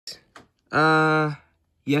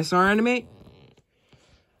Yes, our Animate?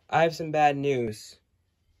 I have some bad news.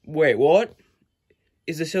 Wait, what?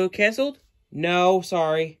 Is the show canceled? No,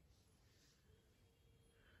 sorry.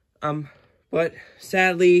 But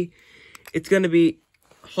sadly, it's gonna be...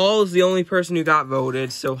 Hall is the only person who got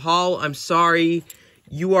voted, so Hall, I'm sorry.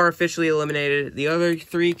 You are officially eliminated. The other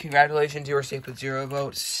 3, congratulations, you are safe with 0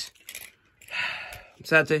 votes. I'm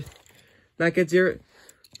sad to not get 0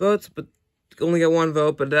 votes, but only get 1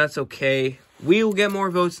 vote, but that's okay. We will get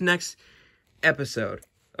more votes next episode.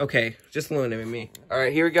 Okay, just eliminate me.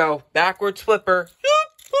 Alright, here we go. Backwards flipper.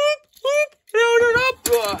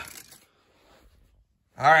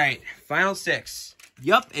 Alright, final 6.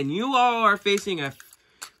 Yup, and you all are facing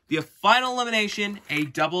the final elimination, a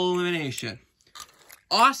double elimination.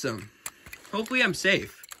 Awesome. Hopefully I'm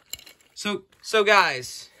safe. So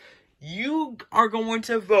guys, you are going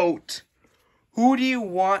to vote. Who do you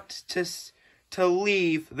want to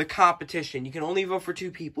leave the competition? You can only vote for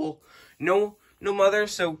 2 people. No mother.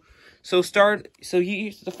 So you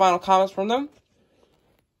use the final comments from them.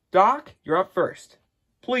 Doc, you're up first.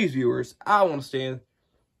 Please, viewers, I want to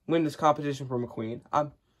win this competition for McQueen.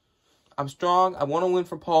 I'm strong. I want to win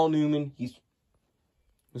from Paul Newman. He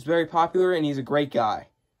was very popular, and he's a great guy.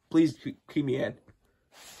 Please keep me in.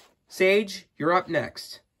 Sage, you're up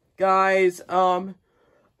next. Guys,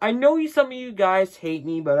 I know some of you guys hate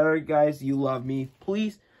me, but other guys, you love me.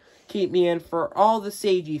 Please keep me in for all the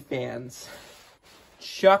Sagey fans.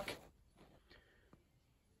 Chuck,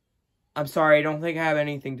 I'm sorry, I don't think I have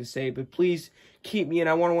anything to say, but please keep me in.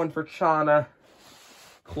 I want to win for Shauna.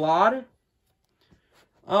 Claude,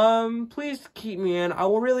 please keep me in. I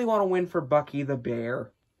will really want to win for Bucky the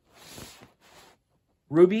Bear.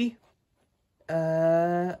 Ruby,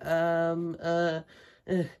 oh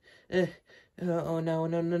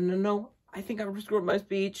no. I think I screwed up my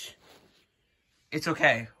speech. It's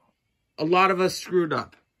okay. A lot of us screwed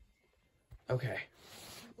up. Okay.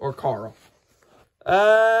 Or Carl.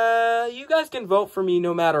 You guys can vote for me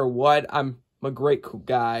no matter what. I'm a great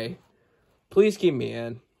guy. Please keep me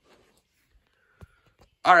in.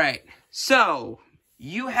 Alright, so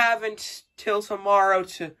you have until tomorrow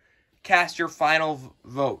to cast your final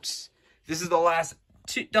votes. This is the last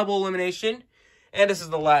double elimination, and this is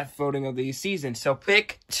the last voting of the season. So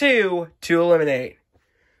pick 2 to eliminate.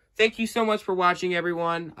 Thank you so much for watching,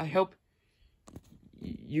 everyone. I hope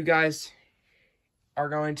you guys are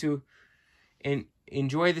going to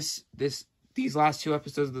enjoy these last 2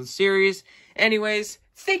 episodes of the series. Anyways,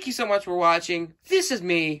 thank you so much for watching. This is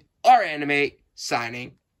me, our Animate,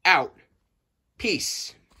 signing out.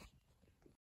 Peace.